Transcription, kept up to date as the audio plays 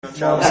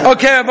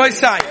Okay, Rabbi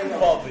Sai.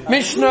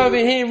 Mishnah over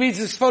here reads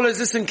as follows.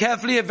 Listen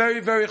carefully. A very,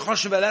 very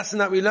choshev lesson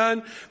that we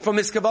learn from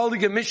this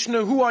Kavaldige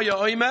Mishnah. Who are your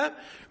oimer?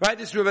 Right,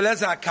 this Rebbe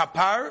Eliezer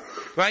Kapar.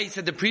 Right, he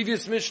said the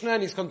previous Mishnah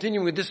and he's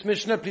continuing with this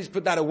Mishnah. Please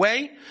put that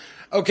away.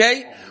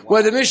 Okay?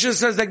 Where the Mishnah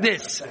says like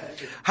this.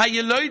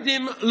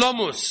 Hayeloidim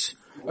lomus.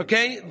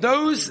 Okay?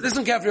 Those,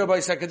 listen carefully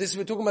Rabbi Sai, because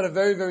we're talking about a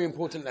very, very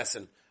important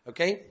lesson.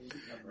 Okay?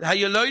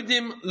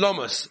 Hayeloidim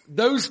lomus.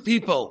 Those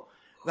people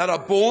that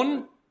are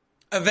born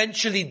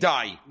eventually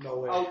die.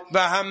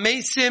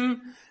 V'hamesim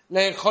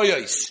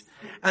lechoyos.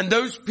 And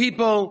those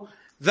people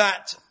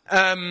that,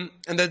 and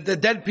the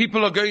dead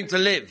people are going to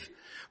live.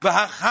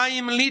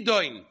 V'hachayim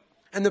lidoin.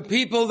 And the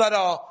people that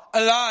are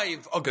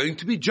alive are going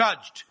to be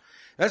judged.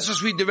 Let's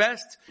just read the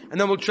rest,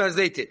 and then we'll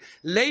translate it.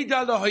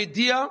 Leida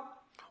lohoidia,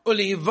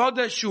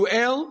 ulihivoda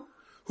shu'el,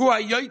 hu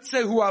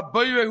ha-yoytze, hu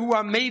ha-boire, hu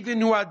ha-mevin,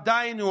 hu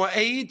ha-dayin, hu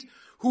ha-eid,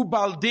 hu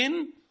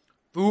baldin,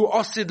 hu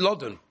osid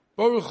lodon.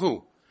 Baruch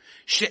hu.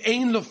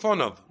 She'ein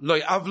lefonov,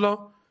 loy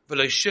avlo,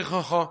 v'loy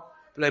shichacha,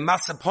 v'loy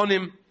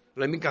masaponim,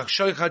 v'loy mikach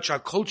shoichat,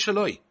 sha'kol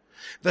shaloi.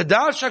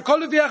 V'dar sha'kol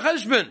levi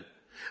ha'cheshben.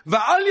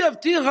 V'al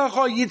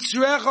yavtichacha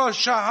yitzrecha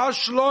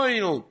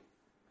sha'hashloinu.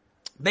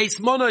 Beis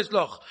monois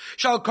loch.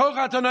 Shal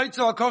kochat ha'noitzel,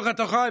 al kochat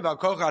ha'chai, v'al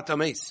kochat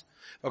ha'meis.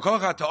 V'al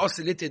kochat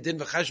ha'osilite din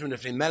v'cheshben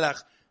efrin melech,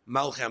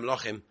 malchei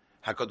amlochim.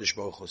 HaKadosh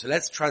Baruch Hu. So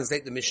let's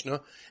translate the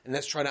Mishnah and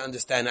let's try to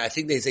understand it. I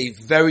think there's a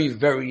very,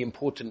 very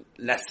important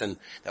lesson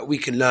that we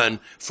can learn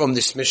from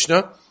this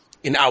Mishnah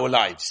in our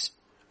lives.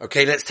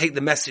 Okay, let's take the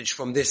message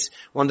from this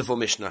wonderful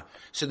Mishnah.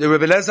 So the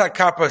Rebbe Eliezer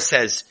Kappa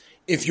says,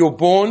 if you're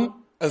born,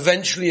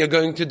 eventually you're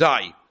going to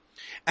die.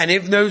 And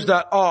if those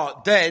that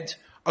are dead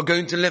are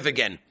going to live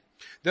again.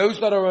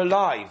 Those that are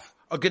alive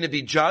are going to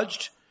be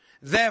judged.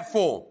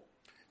 Therefore,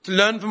 to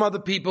learn from other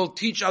people,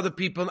 teach other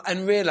people,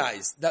 and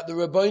realize that the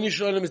Rabbeinu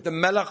Shalom is the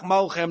Melech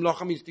Malchei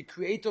Amlochim, he's the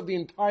creator of the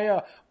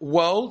entire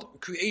world,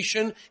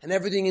 creation, and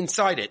everything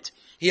inside it.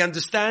 He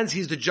understands,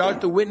 he's the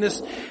judge, the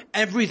witness,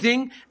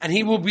 everything, and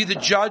he will be the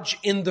judge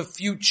in the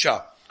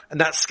future. And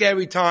that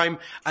scary time,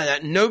 and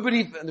that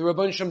nobody, the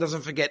Rabbeinu Shalom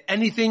doesn't forget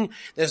anything,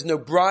 there's no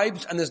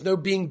bribes, and there's no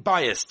being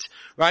biased,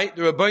 right?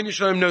 The Rabbeinu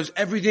Shalom knows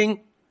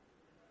everything,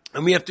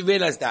 and we have to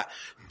realize that.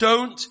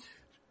 Don't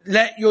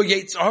let your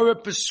Yetzer Hara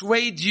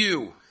persuade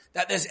you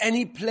that there's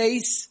any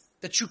place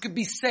that you could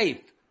be safe.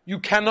 You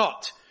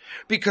cannot.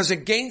 Because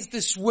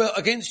against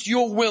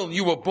your will,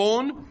 you were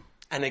born,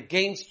 and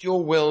against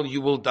your will,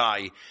 you will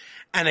die.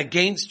 And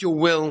against your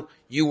will,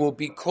 you will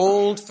be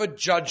called for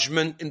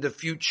judgment in the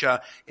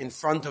future in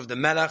front of the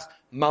Melech,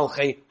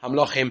 Malchei,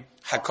 Hamlochim,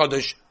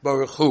 HaKadosh,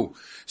 Baruch Hu.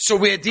 So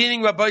we're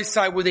dealing, Rabbi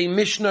Sai, with a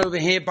Mishnah over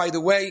here. By the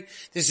way,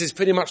 this is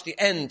pretty much the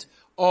end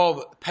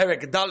of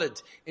Perek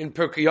Dalet in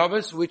Pirkei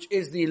Avos, which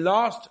is the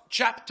last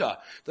chapter,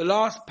 the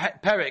last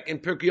Perek in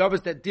Pirkei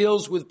Avos that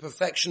deals with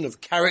perfection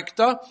of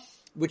character,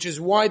 which is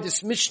why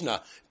this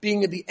Mishnah,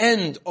 being at the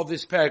end of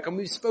this Perek, and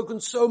we've spoken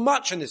so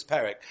much in this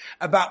Perek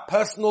about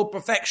personal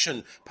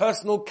perfection,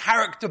 personal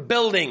character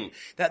building,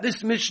 that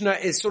this Mishnah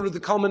is sort of the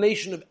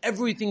culmination of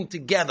everything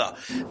together,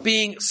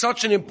 being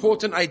such an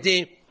important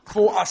idea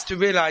for us to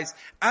realize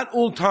at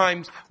all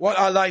times what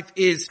our life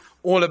is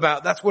all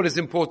about. That's what is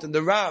important.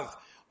 The Rav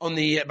on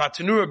the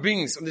Batanura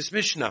brings on this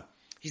Mishnah,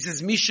 he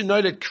says, Misha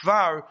noilet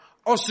kvar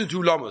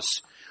osutu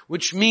lamos,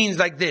 which means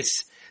like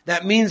this.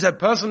 That means a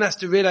person has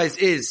to realize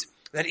is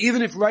that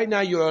even if right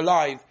now you're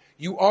alive,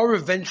 you are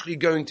eventually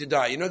going to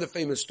die. You know the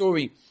famous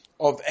story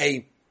of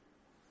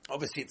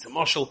obviously it's a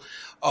mashal,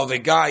 of a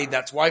guy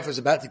that's wife was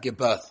about to give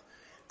birth.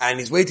 And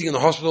he's waiting in the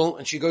hospital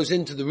and she goes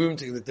into the room,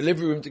 to the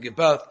delivery room to give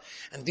birth,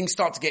 and things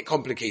start to get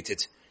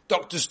complicated.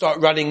 Doctors start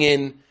running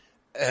in,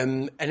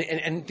 and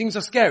things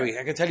are scary.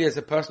 I can tell you as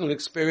a personal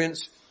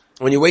experience,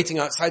 when you're waiting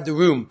outside the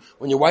room,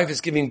 when your wife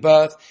is giving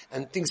birth,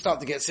 and things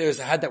start to get serious.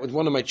 I had that with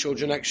one of my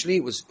children actually.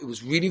 It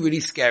was really, really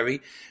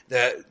scary.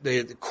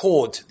 The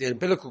cord, the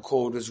umbilical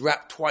cord was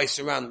wrapped twice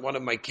around one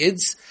of my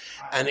kids,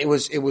 and it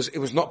was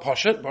not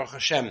poshet. Baruch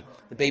Hashem,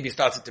 the baby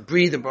started to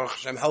breathe, and Baruch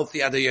Hashem,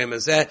 healthy ad hayom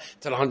hazeh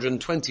till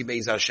 120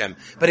 Be'ez Hashem.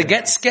 But it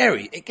gets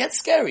scary. It gets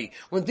scary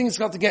when things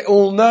start to get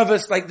all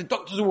nervous, like the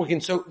doctors are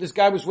walking. So this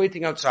guy was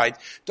waiting outside.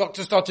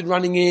 Doctors started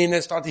running in,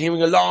 and started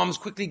hearing alarms,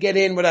 quickly get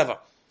in, whatever.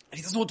 And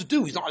he doesn't know what to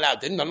do. He's not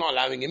allowed in. I'm not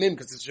allowing him in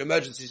because it's an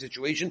emergency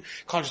situation.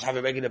 Can't just have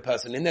a regular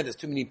person in there. There's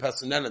too many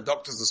personnel and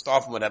doctors and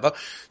staff and whatever.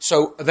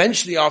 So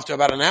eventually, after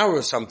about an hour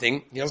or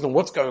something, he doesn't know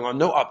what's going on,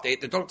 no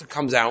update. The doctor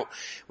comes out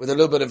with a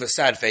little bit of a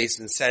sad face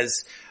and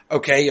says,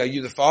 okay, are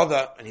you the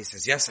father? And he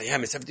says, yes, I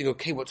am. Is everything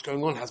okay? What's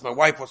going on? How's my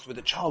wife? What's with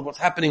the child? What's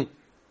happening?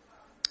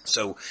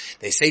 So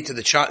they say to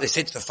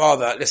the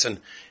father,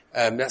 listen,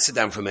 let's sit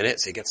down for a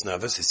minute. So he gets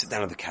nervous. They sit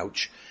down on the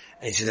couch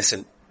and he says,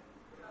 listen,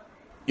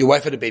 your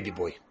wife had a baby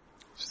boy.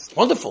 It's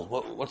wonderful.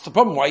 What's the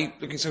problem? Why are you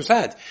looking so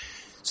sad?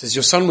 Says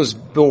your son was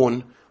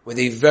born with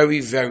a very,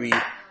 very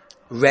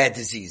rare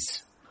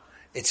disease.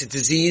 It's a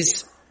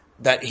disease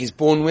that he's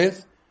born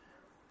with,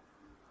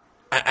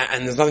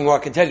 and there's nothing more I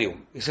can tell you.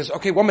 He says,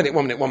 okay, one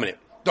minute.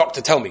 Doctor,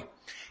 tell me,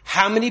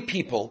 how many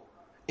people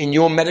in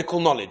your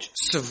medical knowledge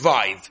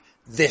survive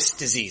this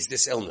disease,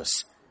 this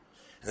illness?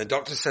 And the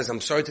doctor says,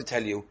 I'm sorry to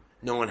tell you,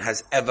 no one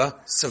has ever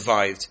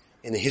survived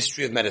in the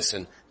history of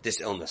medicine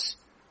this illness.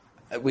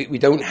 We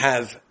don't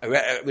have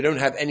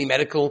any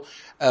medical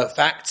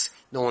facts.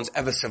 No one's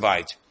ever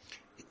survived.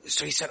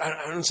 So he said, I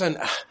don't understand.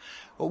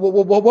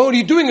 What are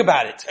you doing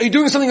about it? Are you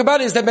doing something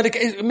about it? Is that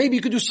maybe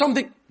you could do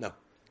something? No,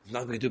 there's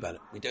nothing we can do about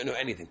it. We don't know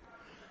anything.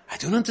 I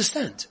don't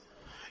understand.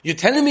 You're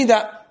telling me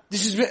that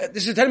this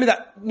is telling me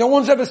that no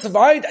one's ever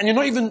survived, and you're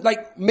not even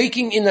like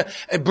making in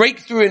a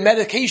breakthrough in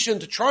medication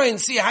to try and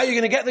see how you're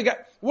going to get the guy.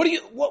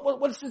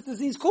 What's this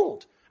disease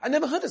called? I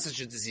never heard of such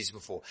a disease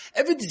before.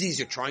 Every disease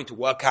you're trying to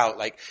work out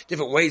like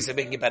different ways of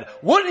making it better.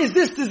 What is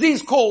this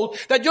disease called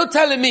that you're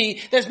telling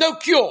me there's no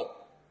cure?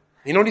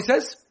 You know what he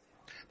says?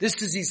 This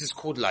disease is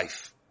called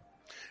life.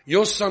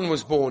 Your son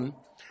was born,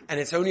 and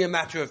it's only a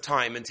matter of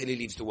time until he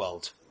leaves the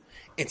world.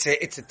 It's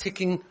a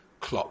ticking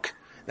clock.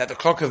 That the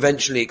clock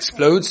eventually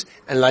explodes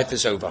and life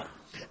is over.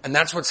 And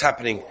that's what's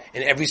happening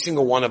in every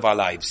single one of our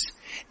lives.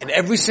 In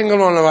every single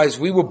one of our lives,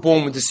 we were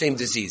born with the same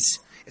disease.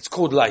 It's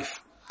called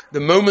life.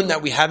 The moment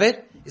that we have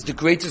it is the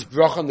greatest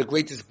bracha and the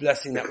greatest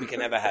blessing that we can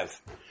ever have.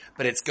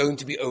 But it's going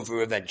to be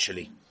over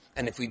eventually.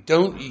 And if we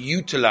don't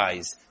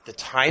utilize the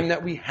time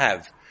that we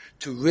have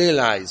to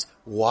realize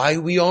why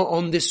we are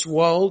on this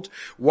world,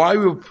 why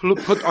we were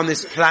put on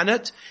this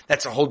planet,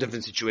 that's a whole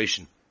different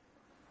situation.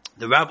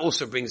 The Rav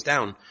also brings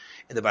down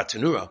in the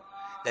Batanura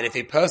that if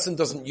a person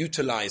doesn't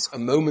utilize a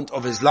moment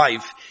of his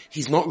life,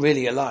 he's not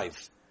really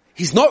alive.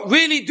 He's not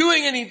really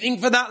doing anything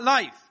for that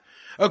life.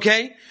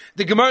 Okay?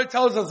 The Gemara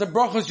tells us that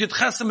brachos yud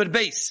chesem at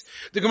base.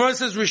 The Gemara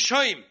says,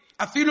 Rishoim,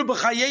 afilu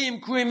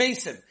b'chayim kuri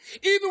mesim.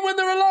 Even when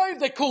they're alive,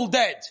 they're called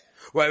dead.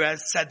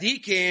 Whereas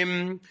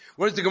tzaddikim,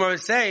 what does the Gemara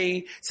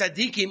say?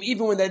 Tzaddikim,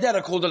 even when they're dead,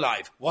 are called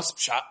alive. What's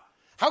pshat?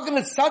 How can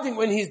a tzaddik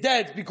when he's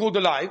dead be called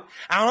alive?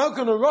 And how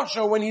can a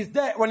rasha when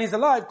he's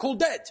alive, called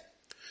dead?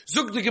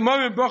 Zuk the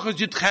Gemara in brachos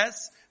yud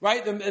ches,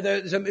 right?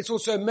 It's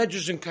also a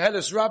medrash in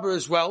Koheles Rabbah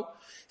as well.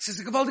 It says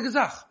the Gavaldik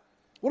Zach.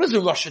 What is a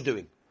rasha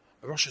doing?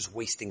 A rasha is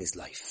wasting his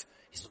life.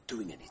 He's not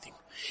doing anything.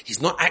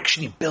 He's not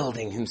actually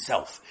building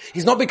himself.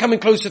 He's not becoming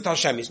closer to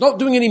Hashem. He's not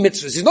doing any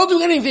mitzvahs. He's not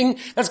doing anything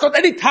that's got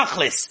any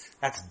tachlis.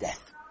 That's death.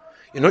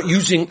 You're not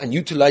using and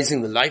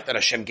utilizing the life that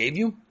Hashem gave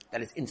you.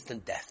 That is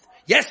instant death.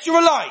 Yes, you're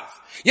alive.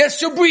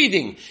 Yes, you're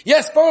breathing.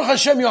 Yes, Baruch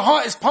Hashem, your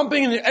heart is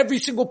pumping, and every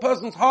single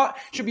person's heart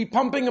should be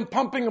pumping and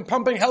pumping and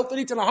pumping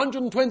healthily till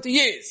 120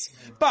 years.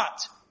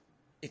 But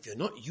if you're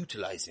not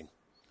utilizing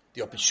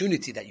the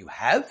opportunity that you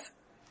have,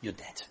 you're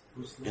dead.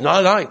 You're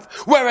not alive.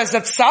 Whereas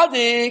that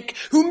tzaddik,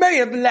 who may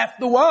have left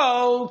the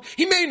world,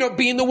 he may not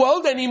be in the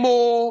world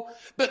anymore,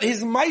 but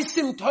his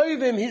maisim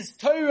tovim, his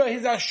Torah,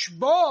 his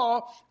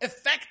ashbah,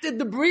 affected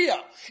the bria,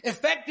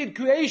 affected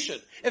creation,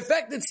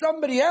 affected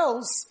somebody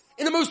else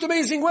in the most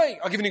amazing way.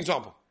 I'll give you an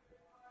example.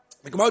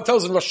 The Gemara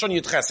tells in Rosh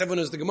Hashanah Yud Ches, everyone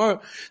knows the Gemara.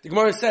 The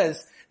Gemara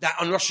says that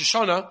on Rosh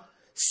Hashanah,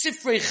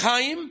 Sifrei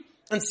Chaim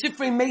and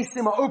Sifrei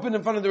Meisim are open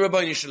in front of the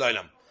Rabbeinu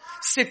Shalom.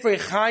 Sifrei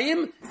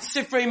Chaim,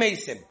 Sifrei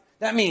Meisim.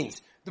 That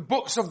means the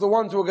books of the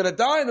ones who are going to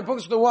die and the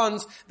books of the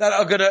ones that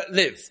are going to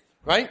live,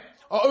 right?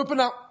 Are open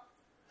up.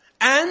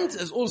 And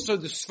there's also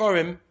the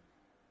Sfarim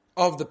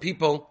of the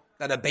people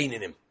that are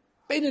Beinim.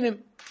 Beinim.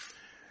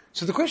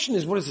 So the question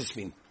is, what does this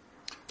mean?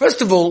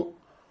 First of all,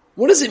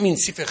 what does it mean,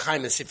 Sifrei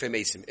Chaim and Sifrei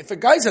Meisim? If a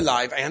guy's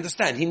alive, I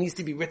understand, he needs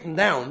to be written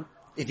down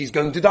if he's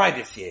going to die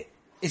this year.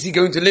 Is he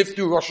going to live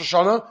through Rosh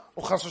Hashanah,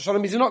 or Chas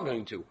Hashanah is he not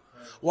going to?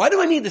 Why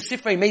do I need the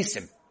Sifrei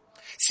Meisim?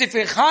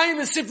 Sifrei Chaim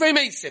and Sifrei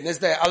Meisim. There's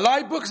the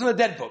alive books and the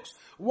dead books.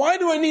 Why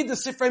do I need the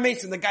Sifrei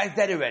Meisim? The guy's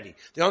dead already.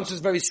 The answer is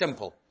very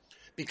simple.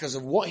 Because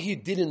of what he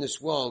did in this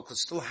world could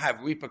still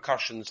have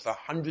repercussions for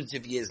hundreds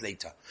of years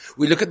later.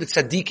 We look at the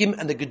tzaddikim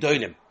and the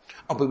gedolim.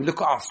 Oh, but we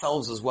look at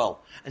ourselves as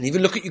well. And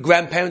even look at your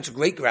grandparents or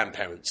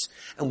great-grandparents.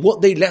 And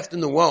what they left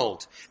in the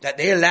world. That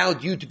they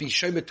allowed you to be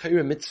shomer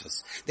Torah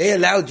mitzvahs. They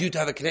allowed you to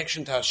have a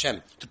connection to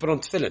Hashem. To put on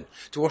tefillin.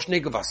 To wash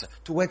negavasa.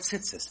 To wear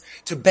tzitzis.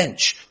 To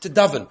bench. To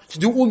daven. To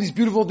do all these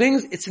beautiful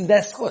things. It's in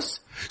their schus.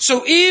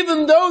 So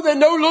even though they're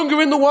no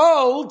longer in the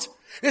world,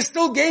 they're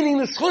still gaining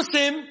the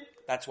schusim.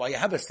 That's why you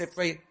have a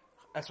Sifrei.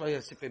 That's why you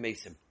have Sifrei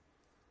Meisim.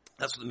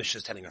 That's what the Mishnah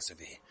is telling us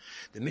over here.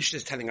 The Mishnah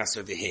is telling us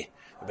over here.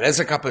 Rabbi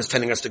Eliezer Kappa is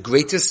telling us the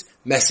greatest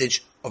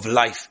message of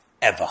life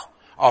ever.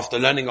 After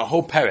learning a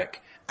whole perek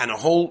and a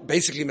whole,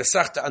 basically,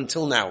 Masechta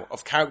until now,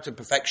 of character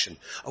perfection,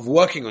 of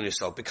working on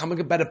yourself,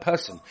 becoming a better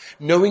person,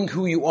 knowing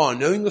who you are,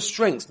 knowing your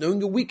strengths, knowing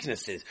your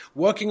weaknesses,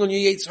 working on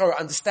your Yetzer Hara,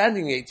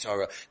 understanding your Yetzer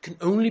Hara, can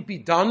only be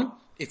done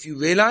if you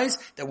realize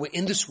that we're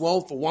in this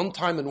world for one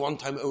time and one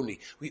time only.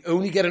 We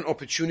only get an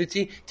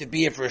opportunity to be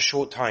here for a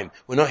short time.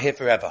 We're not here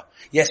forever.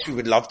 Yes, we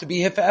would love to be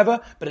here forever,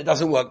 but it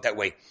doesn't work that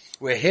way.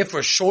 We're here for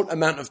a short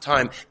amount of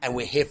time, and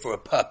we're here for a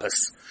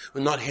purpose.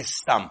 We're not here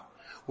stum.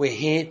 We're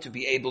here to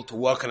be able to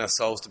work on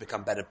ourselves, to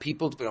become better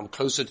people, to become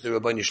closer to the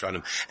Rabbeinu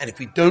Shalom. And if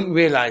we don't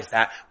realize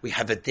that, we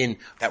have a din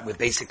that we're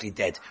basically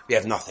dead. We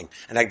have nothing.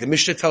 And like the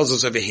Mishnah tells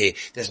us over here,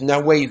 there's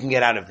no way you can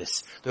get out of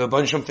this. The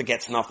Rabbeinu Shalom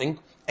forgets nothing.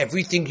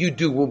 everything you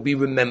do will be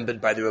remembered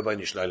by the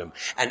Ribbono Shel Olam.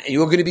 And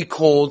you're going to be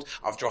called,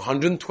 after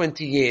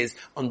 120 years,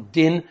 on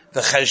Din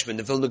v'Cheshbon.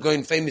 The Vilna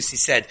Gaon famously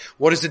said,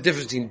 what is the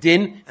difference between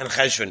Din and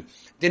Cheshbon?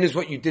 Din is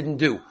what you didn't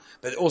do.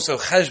 But also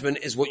Cheshbon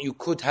is what you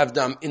could have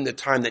done in the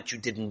time that you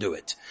didn't do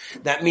it.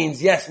 That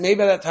means, yes,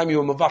 maybe at that time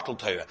you were Mavatal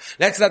Torah.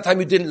 Let's say that time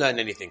you didn't learn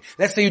anything.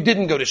 Let's say you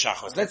didn't go to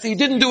Shachos. Let's say you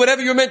didn't do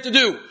whatever you were meant to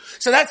do.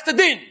 So that's the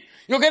Din.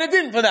 You'll get a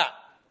Din for that.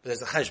 But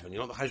there's a Cheshbon. You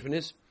know what the Cheshbon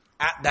is?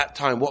 At that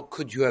time, what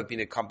could you have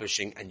been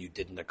accomplishing and you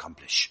didn't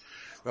accomplish?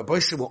 Rabbi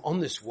said, we're on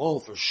this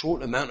world for a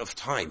short amount of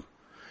time.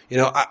 You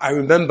know, I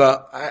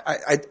remember,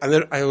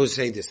 I always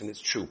say this, and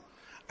it's true.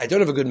 I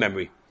don't have a good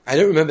memory. I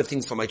don't remember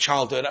things from my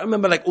childhood. I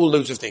remember like all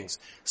loads of things.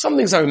 Some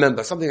things I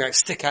remember, something like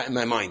stick out in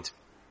my mind.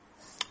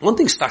 One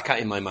thing stuck out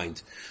in my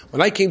mind.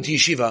 When I came to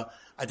yeshiva,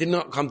 I did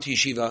not come to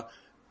yeshiva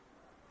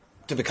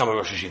to become a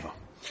Rosh Yeshiva.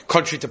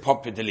 Contrary to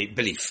popular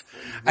belief.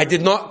 I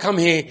did not come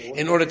here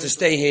in order to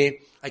stay here.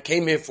 I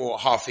came here for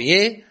half a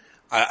year.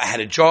 I had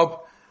a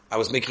job. I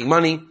was making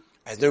money.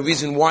 I had no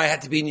reason why I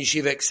had to be in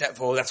yeshiva except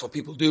for that's what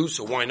people do,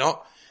 so why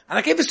not? And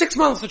I came for 6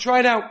 months to try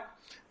it out.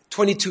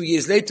 22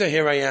 years later,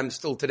 here I am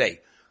still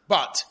today.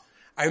 But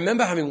I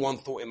remember having one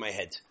thought in my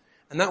head,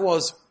 and that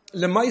was,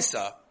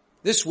 Lemaisa,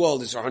 this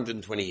world is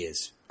 120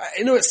 years.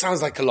 I know it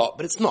sounds like a lot,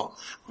 but it's not.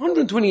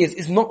 120 years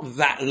is not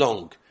that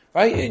long,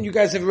 right? And you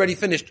guys have already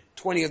finished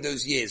 20 of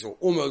those years, or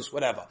almost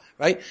whatever,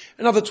 right?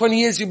 Another 20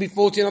 years, you'll be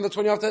 40, another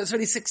 20 after that, it's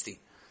already 60.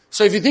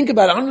 So if you think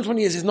about it, 120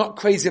 years is not a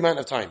crazy amount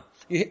of time.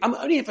 I'm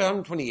only here for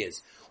 120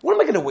 years. What am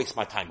I going to waste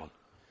my time on?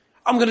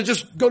 I'm going to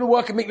just go to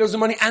work and make loads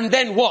of money, and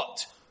then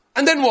what?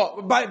 And then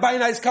what? Buy a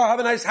nice car, have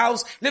a nice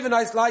house, live a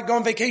nice life, go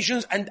on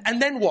vacations,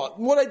 and then what?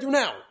 What do I do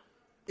now?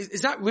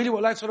 Is that really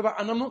what life's all about?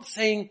 And I'm not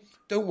saying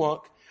don't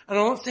work, and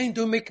I'm not saying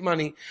don't make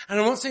money, and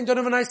I'm not saying don't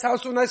have a nice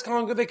house or a nice car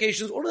and go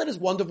vacations. All of that is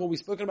wonderful. We've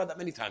spoken about that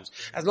many times.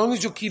 As long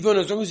as your kivun,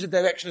 as long as your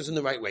direction is in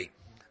the right way.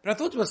 But I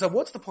thought to myself,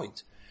 what's the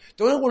point?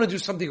 Don't I want to do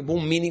something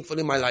more meaningful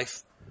in my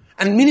life?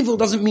 And meaningful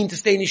doesn't mean to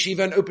stay in yeshiva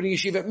and open a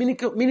yeshiva.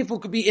 Meaningful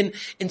could be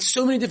in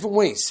so many different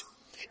ways.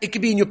 It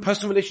could be in your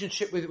personal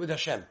relationship with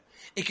Hashem.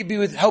 It could be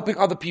with helping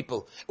other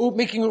people, or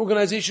making an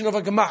organization of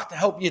a gemach to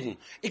help Yidden.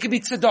 It could be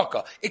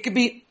tzedakah. It could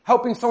be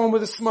helping someone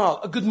with a smile,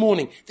 a good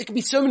morning. There could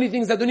be so many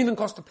things that don't even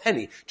cost a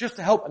penny, just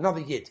to help another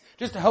Yid,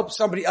 just to help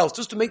somebody else,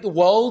 just to make the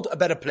world a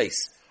better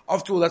place.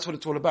 After all, that's what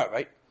it's all about,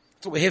 right?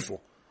 That's what we're here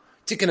for.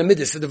 Tikkun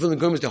HaMidas, the Vilna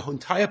Gaon, is the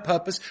entire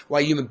purpose why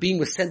a human being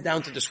was sent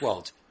down to this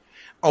world.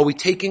 Are we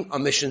taking our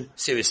mission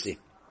seriously?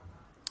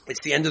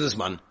 It's the end of this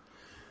month.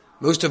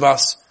 Most of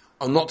us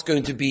are not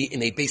going to be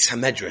in a Beis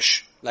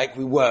HaMedrash like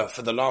we were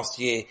for the last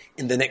year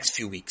in the next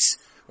few weeks.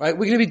 Right?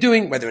 We're going to be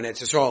doing, whether in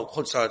Eretz Yisrael,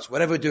 Chutz La'aretz,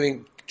 whatever we're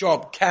doing,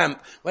 job,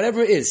 camp,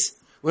 whatever it is,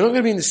 we're not going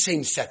to be in the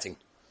same setting.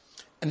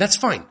 And that's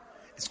fine.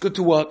 It's good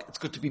to work. It's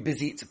good to be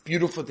busy. It's a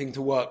beautiful thing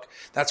to work.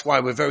 That's why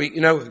we're very,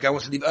 if a guy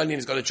wants to leave early and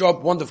he's got a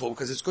job, wonderful,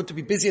 because it's good to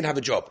be busy and have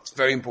a job. It's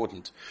very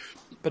important.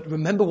 But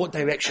remember what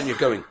direction you're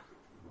going.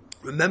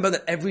 Remember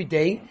that every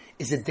day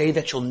is a day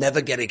that you'll never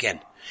get again.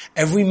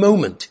 Every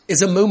moment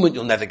is a moment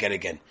you'll never get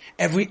again.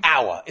 Every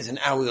hour is an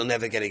hour you'll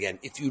never get again.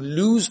 If you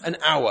lose an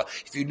hour,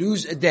 if you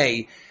lose a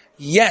day,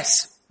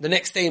 yes, the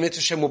next day in Mitzvah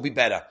Hashem will be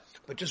better.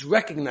 But just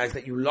recognize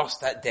that you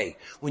lost that day.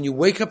 When you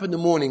wake up in the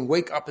morning,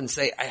 wake up and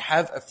say, I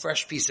have a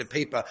fresh piece of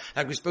paper,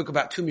 like we spoke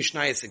about 2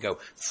 Mishnayos ago.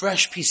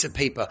 Fresh piece of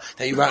paper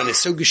that you write on. It's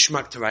so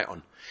geschmack to write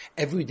on.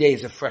 Every day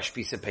is a fresh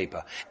piece of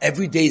paper.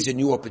 Every day is a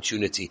new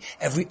opportunity.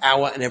 Every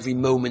hour and every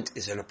moment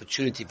is an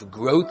opportunity for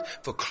growth,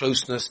 for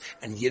closeness,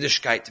 and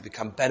Yiddishkeit to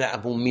become better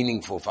and more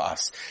meaningful for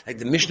us. Like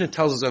the Mishnah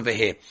tells us over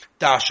here,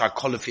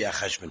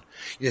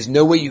 there's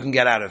no way you can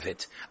get out of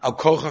it. Al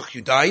Korach,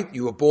 you died,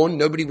 you were born,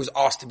 nobody was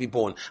asked to be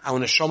born. Our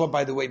neshama,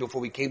 by the way,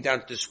 before we came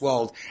down to this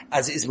world,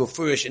 as it is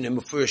Mufurish in the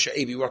Mufurish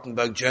A.B.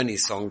 Rottenberg Journey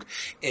song,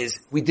 is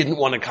we didn't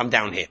want to come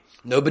down here.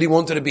 Nobody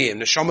wanted to be here.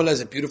 Neshama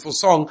is a beautiful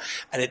song,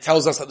 and it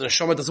tells us that the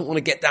neshama doesn't want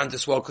to get down to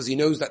this world because he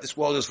knows that this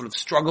world is full of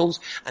struggles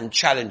and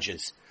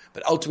challenges.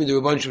 But ultimately the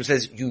Ribbono Shel Olam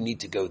says, you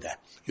need to go there.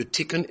 Your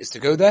tikkun is to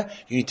go there.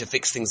 You need to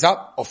fix things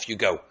up. Off you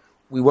go.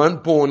 We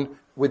weren't born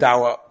with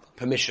our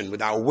permission,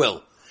 with our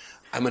will.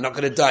 And we're not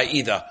going to die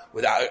either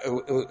with our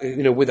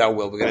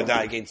will. We're going to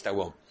die against our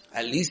will.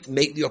 At least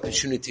make the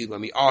opportunity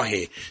when we are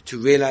here to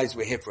realize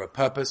we're here for a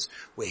purpose.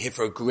 We're here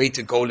for a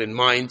greater goal in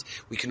mind.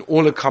 We can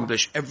all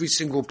accomplish, every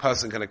single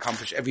person can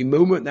accomplish every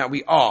moment that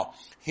we are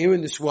here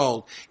in this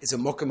world is a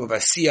mokum of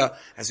asiyah.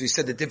 As we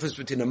said, the difference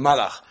between a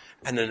malach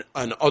and an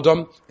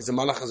Adam is a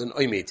malach as an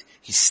oimid.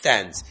 He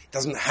stands. He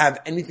doesn't have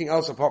anything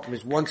else apart from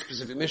his one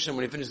specific mission.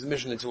 When he finishes the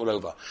mission, it's all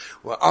over.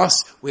 Where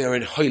us, we are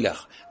in hoylech.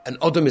 An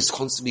Adam is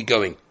constantly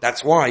going.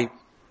 That's why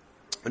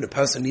when a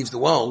person leaves the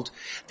world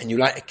and you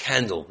light a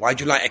candle. Why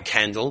do you light a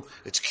candle?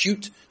 It's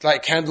cute to light a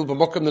candle, but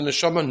mokum the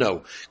neshama?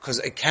 No. Because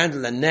a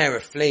candle, a ner,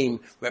 a flame,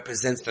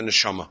 represents the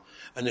neshama.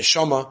 A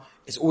neshama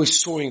is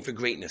always soaring for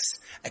greatness.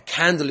 A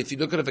candle, if you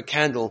look at a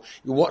candle,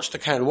 you watch the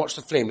candle, watch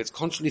the flame, it's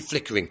constantly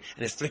flickering,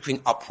 and it's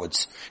flickering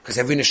upwards, because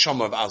every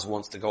neshama of ours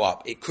wants to go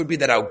up. It could be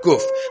that our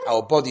guf,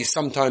 our body,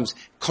 sometimes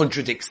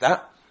contradicts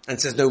that, and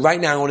says, no, right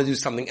now I want to do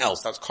something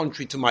else. That's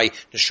contrary to my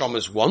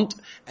neshama's want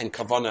and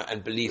kavanah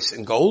and beliefs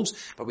and goals.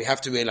 But we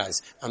have to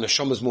realize our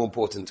neshama is more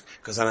important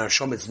because our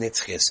neshama is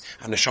nitzchis.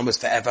 Our neshama is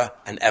forever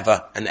and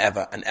ever and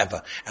ever and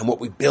ever. And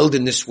what we build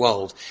in this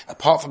world,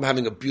 apart from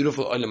having a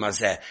beautiful olam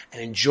hazeh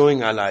and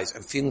enjoying our lives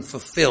and feeling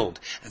fulfilled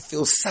and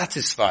feel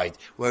satisfied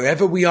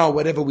wherever we are,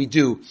 whatever we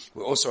do,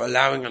 we're also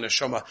allowing our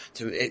neshama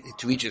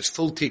to reach its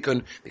full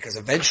tikkun, because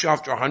eventually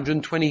after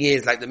 120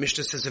 years, like the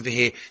Mishnah says over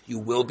here, you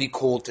will be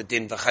called to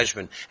din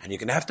v'cheshbon. And you're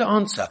going to have to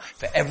answer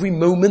for every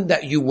moment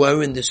that you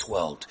were in this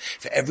world,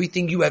 for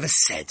everything you ever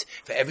said,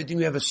 for everything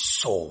you ever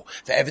saw,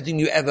 for everything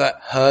you ever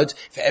heard,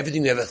 for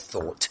everything you ever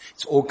thought.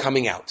 It's all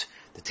coming out.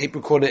 The tape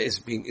recorder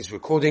is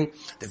recording,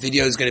 the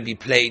video is going to be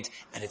played,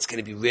 and it's going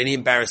to be really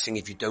embarrassing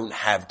if you don't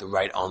have the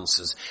right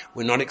answers.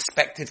 We're not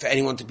expected for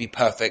anyone to be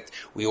perfect.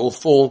 We all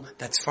fall,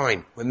 that's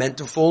fine. We're meant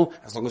to fall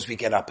as long as we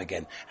get up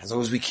again, as long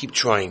as we keep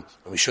trying.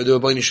 And we show the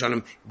Rabbeinu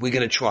Shalom, we're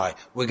going to try,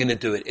 we're going to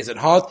do it. Is it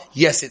hard?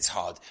 Yes, it's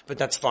hard, but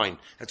that's fine.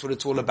 That's what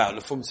it's all about.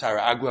 Lefum Tzara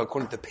Agua,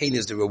 according to pain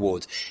is the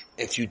reward.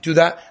 If you do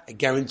that, I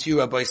guarantee you,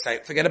 Rabbi say,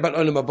 forget about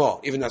Olam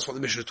Haba, even that's what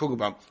the Mishnah is talking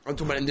about. I'm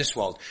talking about in this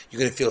world. You're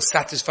going to feel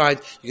satisfied,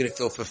 you're going to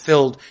feel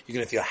fulfilled, you're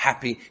going to feel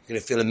happy, you're going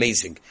to feel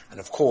amazing. And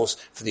of course,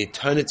 for the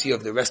eternity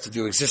of the rest of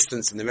your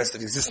existence and the rest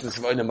of the existence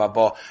of Olam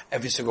Haba,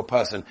 every single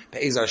person,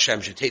 Be'ezah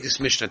Hashem, should take this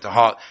Mishnah to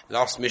heart, the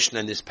last Mishnah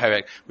in this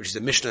Perek, which is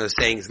a Mishnah that's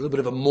saying, it's a little bit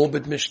of a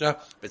morbid Mishnah,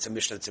 but it's a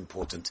Mishnah that's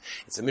important.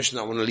 It's a Mishnah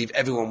that I want to leave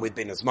everyone with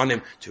Bein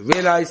Hazmanim, to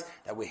realize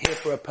that we're here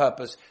for a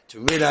purpose,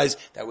 to realize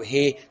that we're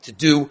here to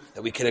do,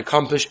 that we can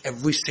accomplish,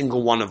 every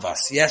single one of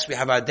us. Yes, we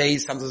have our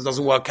days, sometimes it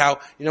doesn't work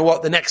out. You know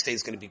what? The next day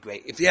is going to be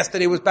great. If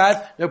yesterday was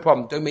bad, no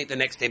problem. Don't make the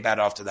next day bad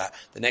after that.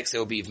 The next day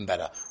will be even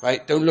better,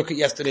 right? Don't look at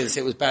yesterday and say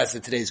it was bad, so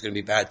today is going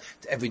to be bad.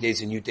 Every day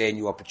is a new day, a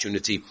new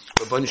opportunity.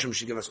 Rabbeinu Shalom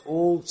should give us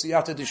all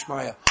siyata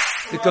d'shmaya.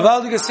 The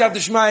kavaldige siyata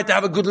d'shmaya to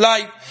have a good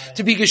life,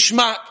 to be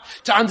geschmack,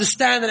 to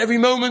understand at every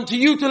moment, to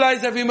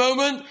utilize every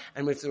moment.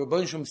 And if the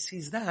Rabbeinu Shalom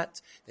sees that,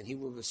 then he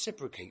will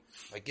reciprocate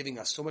by giving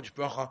us so much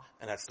bracha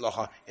and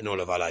atzlacha in all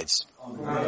of our lives.